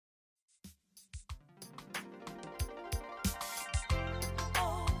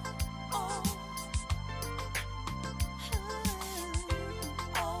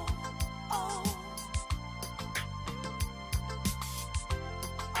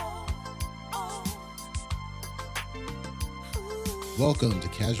Welcome to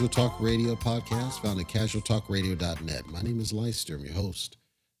Casual Talk Radio podcast found at casualtalkradio.net. My name is Leister, I'm your host.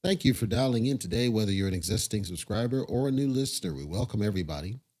 Thank you for dialing in today, whether you're an existing subscriber or a new listener. We welcome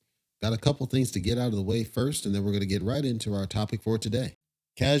everybody. Got a couple things to get out of the way first, and then we're going to get right into our topic for today.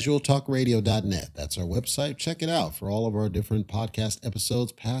 Casualtalkradio.net. That's our website. Check it out for all of our different podcast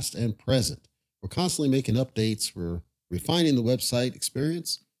episodes, past and present. We're constantly making updates. We're refining the website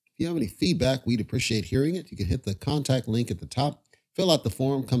experience. If you have any feedback, we'd appreciate hearing it. You can hit the contact link at the top, fill out the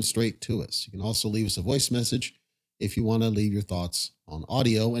form, come straight to us. You can also leave us a voice message if you want to leave your thoughts on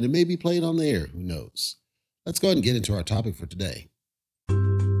audio, and it may be played on the air. Who knows? Let's go ahead and get into our topic for today.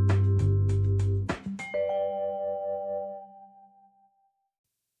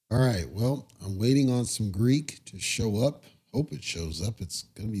 All right, well, I'm waiting on some Greek to show up. Hope it shows up. It's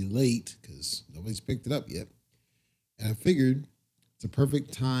going to be late because nobody's picked it up yet. And I figured it's a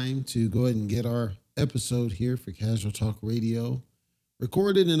perfect time to go ahead and get our episode here for Casual Talk Radio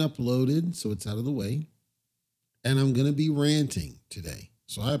recorded and uploaded, so it's out of the way. And I'm going to be ranting today,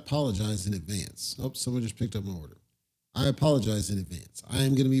 so I apologize in advance. Oh, someone just picked up my order. I apologize in advance. I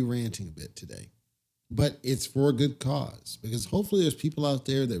am going to be ranting a bit today. But it's for a good cause, because hopefully there's people out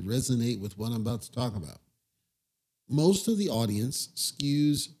there that resonate with what I'm about to talk about. Most of the audience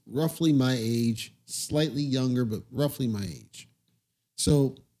skews roughly my age, slightly younger, but roughly my age.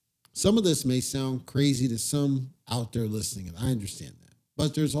 So some of this may sound crazy to some out there listening, and I understand that.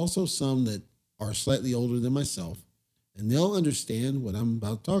 But there's also some that are slightly older than myself, and they'll understand what I'm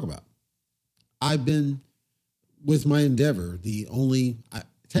about to talk about. I've been, with my endeavor, technically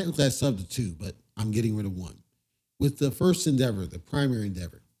I subbed to two, but I'm getting rid of one. With the first endeavor, the primary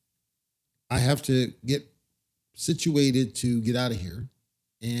endeavor, I have to get situated to get out of here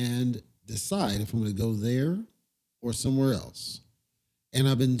and decide if I'm going to go there or somewhere else. And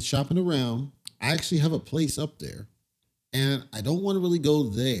I've been shopping around. I actually have a place up there, and I don't want to really go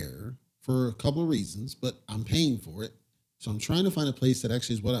there for a couple of reasons, but I'm paying for it. So I'm trying to find a place that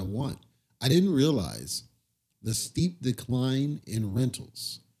actually is what I want. I didn't realize the steep decline in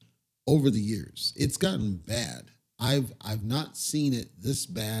rentals over the years. It's gotten bad. I've not seen it this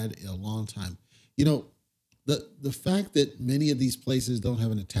bad in a long time. You know, the fact that many of these places don't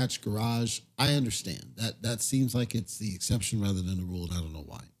have an attached garage, I understand. That seems like it's the exception rather than the rule, and I don't know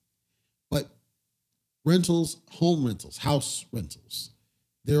why. But rentals, home rentals, house rentals,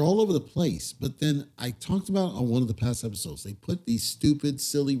 they're all over the place. But then I talked about on one of the past episodes, they put these stupid,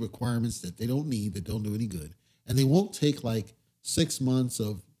 silly requirements that they don't need, that don't do any good. And they won't take like 6 months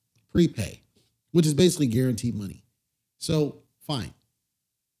of prepay, which is basically guaranteed money. So fine.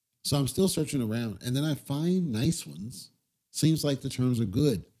 So I'm still searching around, and then I find nice ones. Seems like the terms are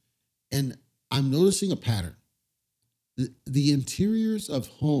good. And I'm noticing a pattern. The interiors of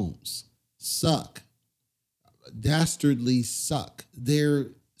homes suck. Dastardly suck. They're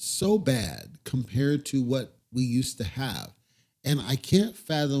so bad compared to what we used to have. And I can't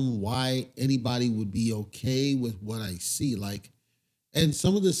fathom why anybody would be okay with what I see. And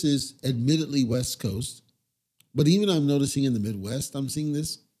some of this is admittedly West Coast, but even I'm noticing in the Midwest, I'm seeing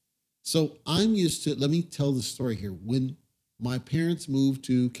this. So I'm used to, let me tell the story here. When my parents moved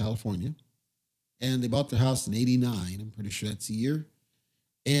to California and they bought their house in 89, I'm pretty sure that's the year.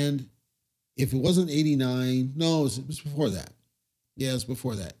 And if it wasn't 89, no, it was before that. Yeah, it was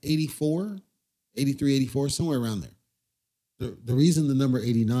before that. 84, 83, 84, somewhere around there. The reason the number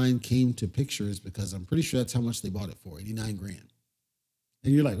 89 came to picture is because I'm pretty sure that's how much they bought it for, 89 grand.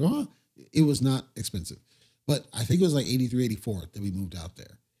 And you're like, oh, it was not expensive. But I think it was like 83, 84 that we moved out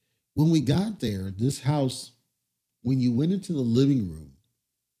there. When we got there, this house, when you went into the living room,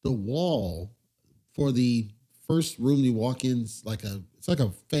 the wall for the first room you walk in, it's like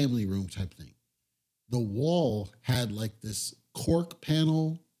a family room type thing. The wall had like this cork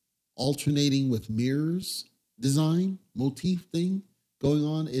panel alternating with mirrors design motif thing going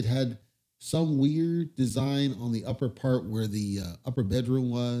on. It had some weird design on the upper part where the upper bedroom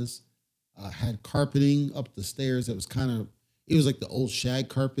was, had carpeting up the stairs that was it was like the old shag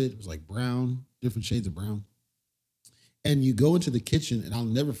carpet. It was like brown, different shades of brown. And you go into the kitchen, and I'll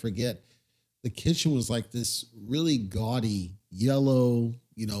never forget, the kitchen was like this really gaudy yellow,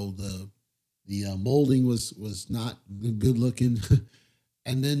 the molding was not good looking.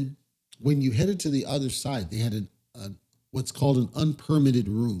 And then when you headed to the other side, they had what's called an unpermitted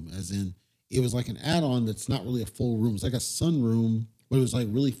room, as in it was like an add-on that's not really a full room. It's like a sunroom, but it was like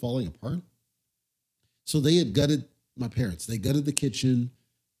really falling apart. So they had gutted my parents. They gutted the kitchen,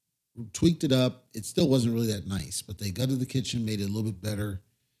 tweaked it up. It still wasn't really that nice, but they gutted the kitchen, made it a little bit better.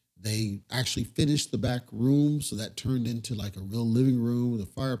 They actually finished the back room, so that turned into like a real living room with a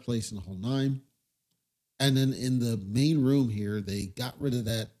fireplace and the whole nine. And then in the main room here, they got rid of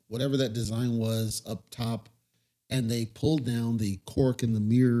that, whatever that design was up top, and they pulled down the cork and the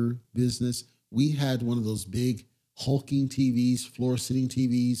mirror business. We had one of those big hulking TVs, floor sitting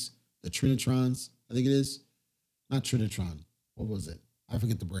TVs, the Trinitrons, I think it is. Not Trinitron. What was it? I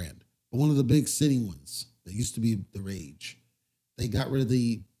forget the brand. But one of the big sitting ones that used to be the rage. They got rid of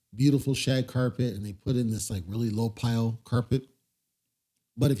the beautiful shag carpet and they put in this like really low pile carpet.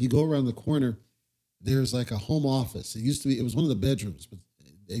 But if you go around the corner, there's like a home office. It used to be, it was one of the bedrooms, but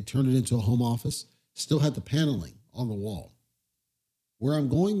they turned it into a home office. Still had the paneling on the wall. Where I'm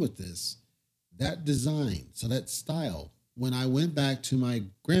going with this, that design, so that style, when I went back to my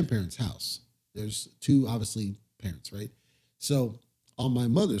grandparents' house, there's two obviously parents, right? So on my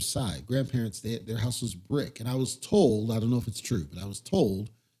mother's side, grandparents, their house was brick. And I was told, I don't know if it's true, but I was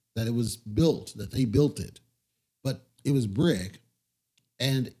told that it was built, that they built it, but it was brick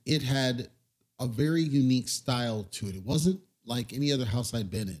and it had a very unique style to it. It wasn't like any other house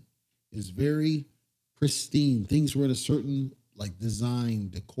I'd been in. It was very pristine. Things were in a certain like design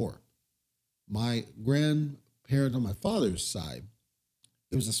decor. My grandparent on my father's side,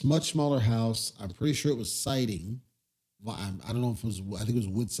 it was a much smaller house. I'm pretty sure it was siding. I don't know if it was, I think it was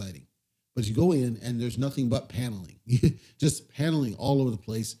wood siding. But you go in and there's nothing but paneling, just paneling all over the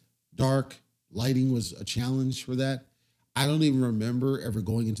place. Dark lighting was a challenge for that. I don't even remember ever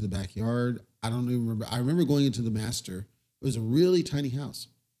going into the backyard. I don't even remember. I remember going into the master. It was a really tiny house.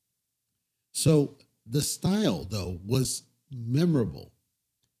 So the style, though, was memorable.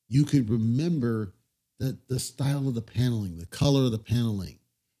 You could remember the style of the paneling, the color of the paneling.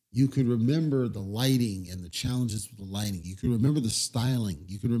 You could remember the lighting and the challenges with the lighting. You could remember the styling.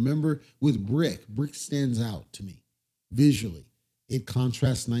 You could remember with brick. Brick stands out to me visually. It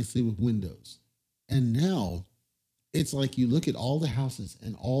contrasts nicely with windows. And now it's like you look at all the houses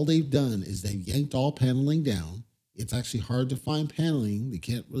and all they've done is they've yanked all paneling down. It's actually hard to find paneling. They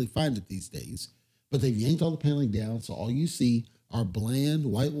can't really find it these days, but they've yanked all the paneling down. So all you see are bland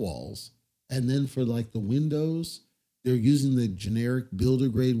white walls. And then for like the windows, they're using the generic builder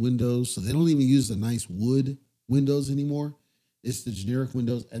grade windows. So they don't even use the nice wood windows anymore. It's the generic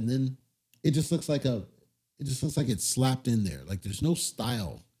windows. And then it just looks like it's slapped in there. Like there's no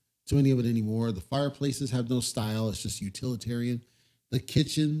style to any of it anymore. The fireplaces have no style. It's just utilitarian. The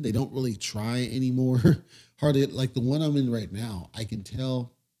kitchen, they don't really try anymore. Hardly, like the one I'm in right now, I can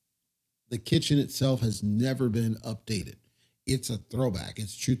tell the kitchen itself has never been updated. It's a throwback.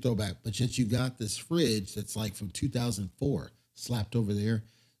 It's true throwback. But yet you got this fridge that's like from 2004 slapped over there,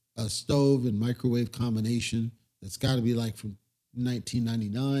 a stove and microwave combination that's got to be like from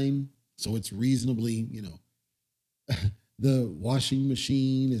 1999. So it's reasonably, the washing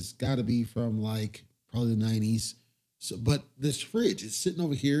machine has got to be from like probably the 90s. So, but this fridge is sitting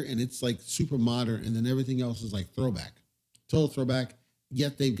over here and it's like super modern, and then everything else is like throwback, total throwback.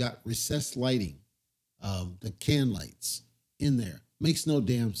 Yet they've got recessed lighting, the can lights in there. Makes no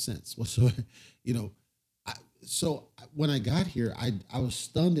damn sense whatsoever. You know, so when I got here, I was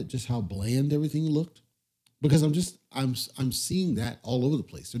stunned at just how bland everything looked, because I'm seeing that all over the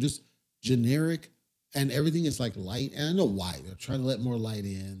place. They're just generic, and everything is like light. And I know why they're trying to let more light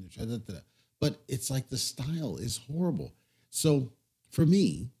in. They're trying to, but it's like the style is horrible. So for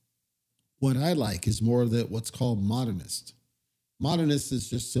me, what I like is more of the what's called modernist. Modernist is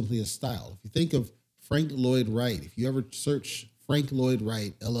just simply a style. If you think of Frank Lloyd Wright, if you ever search Frank Lloyd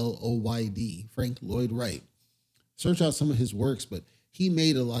Wright, Lloyd, Frank Lloyd Wright, search out some of his works, but he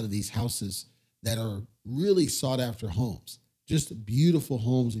made a lot of these houses that are really sought after homes. Just beautiful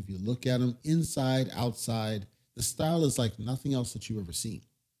homes. If you look at them inside, outside, the style is like nothing else that you've ever seen.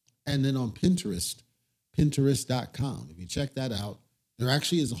 And then on Pinterest, Pinterest.com, if you check that out, there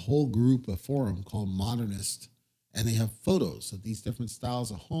actually is a whole group, a forum called Modernist, and they have photos of these different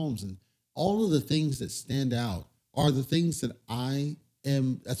styles of homes. And all of the things that stand out are the things that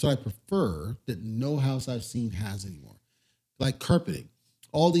that's what I prefer, that no house I've seen has anymore. Like carpeting.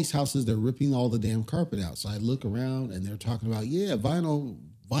 All these houses, they're ripping all the damn carpet out. So I look around and they're talking about, yeah,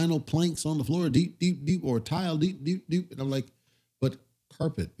 vinyl planks on the floor, deep, deep, deep, or tile, deep, deep, deep. And I'm like, but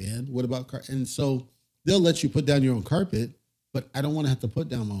carpet, man, what about carpet? And so they'll let you put down your own carpet, but I don't want to have to put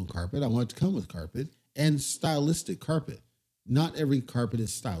down my own carpet. I want it to come with carpet and stylistic carpet. Not every carpet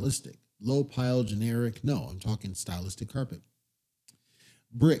is stylistic. Low pile, generic. No, I'm talking stylistic carpet.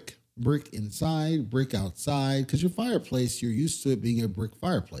 Brick inside, brick outside, because your fireplace, you're used to it being a brick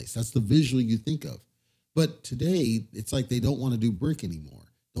fireplace. That's the visual you think of. But today, it's like they don't want to do brick anymore.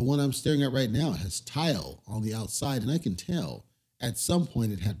 The one I'm staring at right now has tile on the outside, and I can tell at some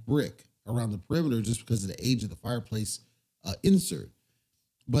point it had brick around the perimeter just because of the age of the fireplace insert.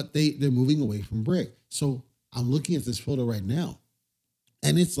 But they're moving away from brick. So I'm looking at this photo right now,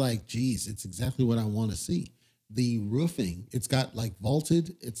 and it's like, geez, it's exactly what I want to see. The roofing, it's got like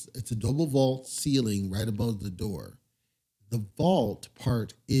vaulted, it's a double vault ceiling right above the door. The vault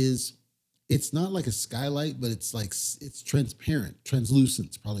part is, it's not like a skylight, but it's like it's transparent,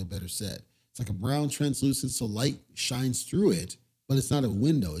 translucent, is probably better said. It's like a brown translucent, so light shines through it, but it's not a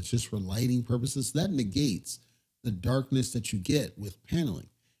window. It's just for lighting purposes. That negates the darkness that you get with paneling.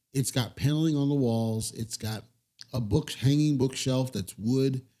 It's got paneling on the walls. It's got a book hanging bookshelf that's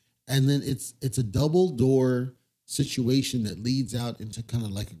wood, and then it's a double door situation that leads out into kind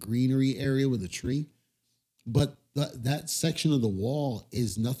of like a greenery area with a tree. But that section of the wall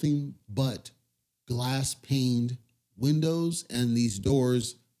is nothing but glass paned windows and these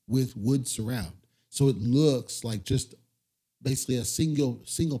doors with wood surround. So it looks like just basically a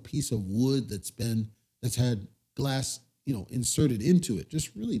single piece of wood that's had glass, inserted into it.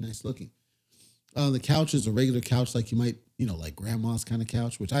 Just really nice looking. The couch is a regular couch, like you might, like grandma's kind of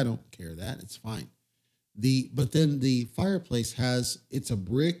couch, which I don't care that. It's fine. But then the fireplace it's a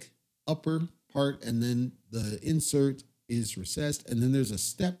brick upper part, and then the insert is recessed, and then there's a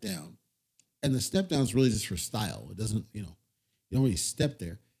step down. And the step down is really just for style. It doesn't, you don't really step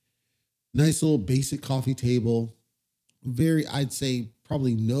there. Nice little basic coffee table. I'd say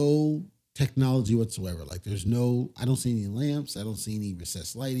probably no technology whatsoever. Like I don't see any lamps. I don't see any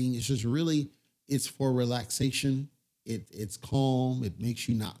recessed lighting. It's just really, it's for relaxation. It's calm. It makes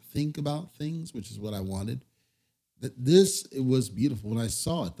you not think about things, which is what I wanted. It was beautiful when I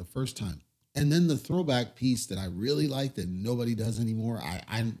saw it the first time. And then the throwback piece that I really like that nobody does anymore,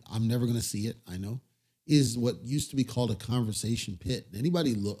 I'm never going to see it, I know, is what used to be called a conversation pit. And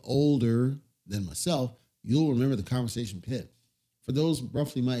anybody older than myself, you'll remember the conversation pit. For those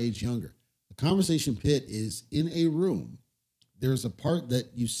roughly my age younger, the conversation pit is in a room. There's a part that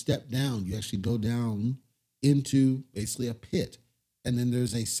you step down. You actually go down into basically a pit. And then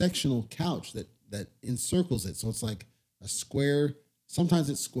there's a sectional couch that encircles it. So it's like a square. Sometimes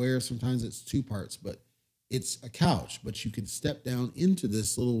it's square, sometimes it's two parts, but it's a couch. But you can step down into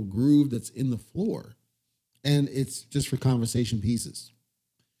this little groove that's in the floor. And it's just for conversation pieces.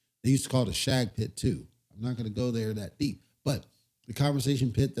 They used to call it a shag pit too. I'm not going to go there that deep. But the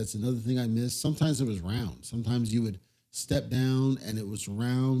conversation pit, that's another thing I missed. Sometimes it was round. Sometimes you would step down and it was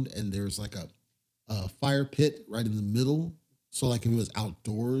round, and there's like a fire pit right in the middle. So like if it was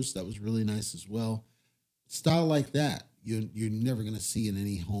outdoors, that was really nice as well. Style like that, you're never going to see in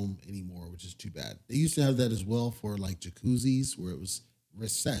any home anymore, which is too bad. They used to have that as well for like jacuzzis, where it was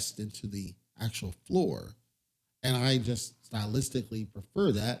recessed into the actual floor. And I just stylistically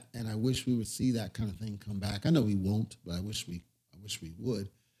prefer that. And I wish we would see that kind of thing come back. I know we won't, but I wish we would.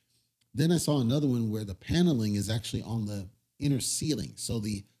 Then I saw another one where the paneling is actually on the inner ceiling. So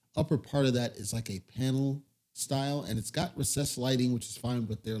the upper part of that is like a panel style, and it's got recessed lighting, which is fine,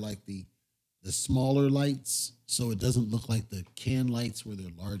 but they're like the smaller lights, so it doesn't look like the can lights where they're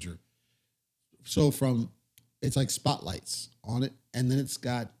larger. So it's like spotlights on it, and then it's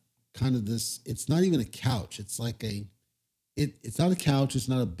got kind of this. It's not even a couch. It's like it's not a couch. It's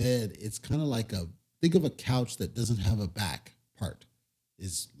not a bed. It's kind of like think of a couch that doesn't have a back part.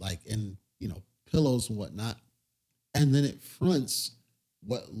 Is like, and pillows and whatnot, and then it fronts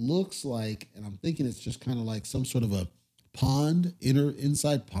what looks like, and I'm thinking it's just kind of like some sort of a pond,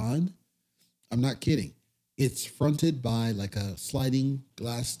 inside pond. I'm not kidding. It's fronted by like a sliding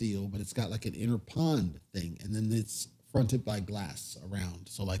glass steel, but it's got like an inner pond thing. And then it's fronted by glass around.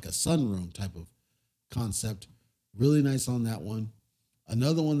 So like a sunroom type of concept. Really nice on that one.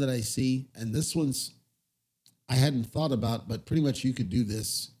 Another one that I see, and this one's, I hadn't thought about, but pretty much you could do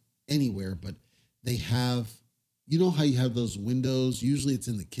this anywhere, but they have, how you have those windows, usually it's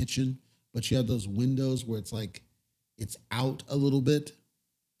in the kitchen, but you have those windows where it's like, it's out a little bit.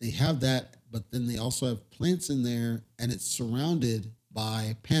 They have that, but then they also have plants in there, and it's surrounded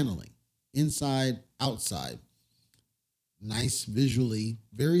by paneling, inside, outside. Nice visually,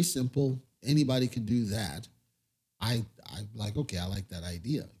 very simple. Anybody can do that. I like, okay, I like that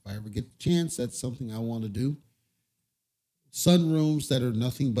idea. If I ever get the chance, that's something I want to do. Sunrooms that are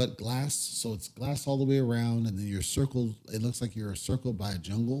nothing but glass. So it's glass all the way around, and then you're circled. It looks like you're circled by a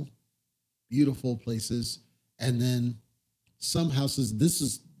jungle. Beautiful places. And then some houses, this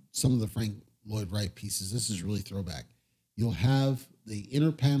is some of the Frank Lloyd Wright pieces. This is really throwback. You'll have the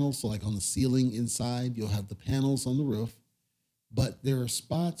inner panels, so like on the ceiling inside, you'll have the panels on the roof, but there are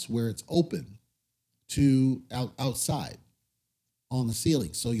spots where it's open to outside on the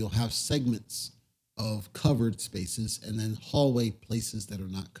ceiling. So you'll have segments of covered spaces, and then hallway places that are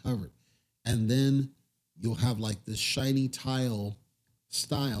not covered. And then you'll have like this shiny tile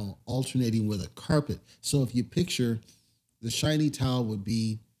style alternating with a carpet. So if you picture the shiny tile would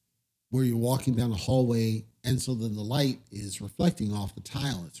be where you're walking down the hallway, and so then the light is reflecting off the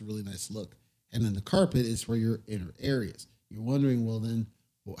tile. It's a really nice look. And then the carpet is for your inner areas. You're wondering,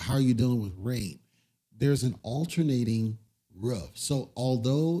 well, how are you dealing with rain? There's an alternating roof. So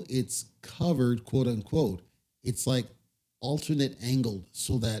although it's covered, quote unquote, it's like alternate angled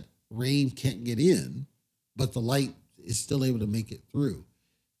so that rain can't get in, but the light is still able to make it through.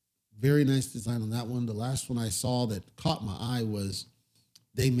 Very nice design on that one. The last one I saw that caught my eye was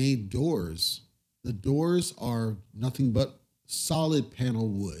they made doors. The doors are nothing but solid panel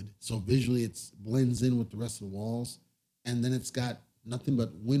wood. So visually it blends in with the rest of the walls. And then it's got nothing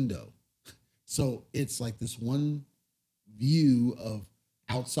but window. So it's like this one view of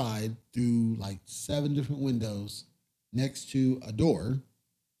outside through like 7 different windows next to a door.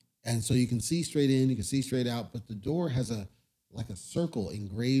 And so you can see straight in, you can see straight out, but the door has a like a circle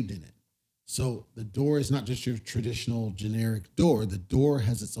engraved in it. So the door is not just your traditional generic door. The door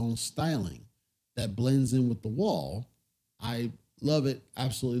has its own styling that blends in with the wall. I love it,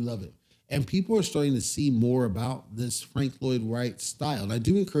 absolutely love it. And people are starting to see more about this Frank Lloyd Wright style. And I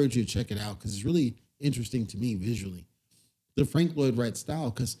do encourage you to check it out because it's really interesting to me visually. The Frank Lloyd Wright style,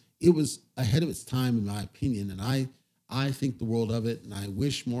 because it was ahead of its time, in my opinion. And I think the world of it. And I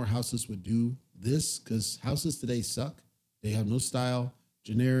wish more houses would do this because houses today suck. They have no style,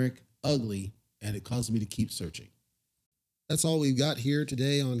 generic, ugly, and it causes me to keep searching. That's all we've got here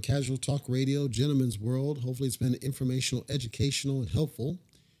today on Casual Talk Radio, Gentleman's World. Hopefully it's been informational, educational, and helpful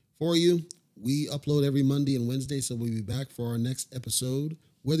for you. We upload every Monday and Wednesday, so we'll be back for our next episode.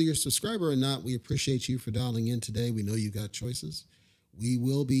 Whether you're a subscriber or not, we appreciate you for dialing in today. We know you got choices. We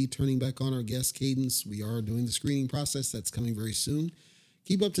will be turning back on our guest cadence. We are doing the screening process. That's coming very soon.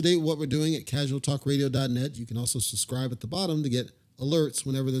 Keep up to date with what we're doing at casualtalkradio.net. You can also subscribe at the bottom to get alerts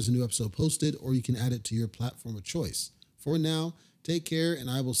whenever there's a new episode posted, or you can add it to your platform of choice. For now, take care, and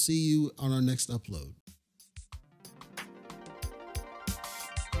I will see you on our next upload.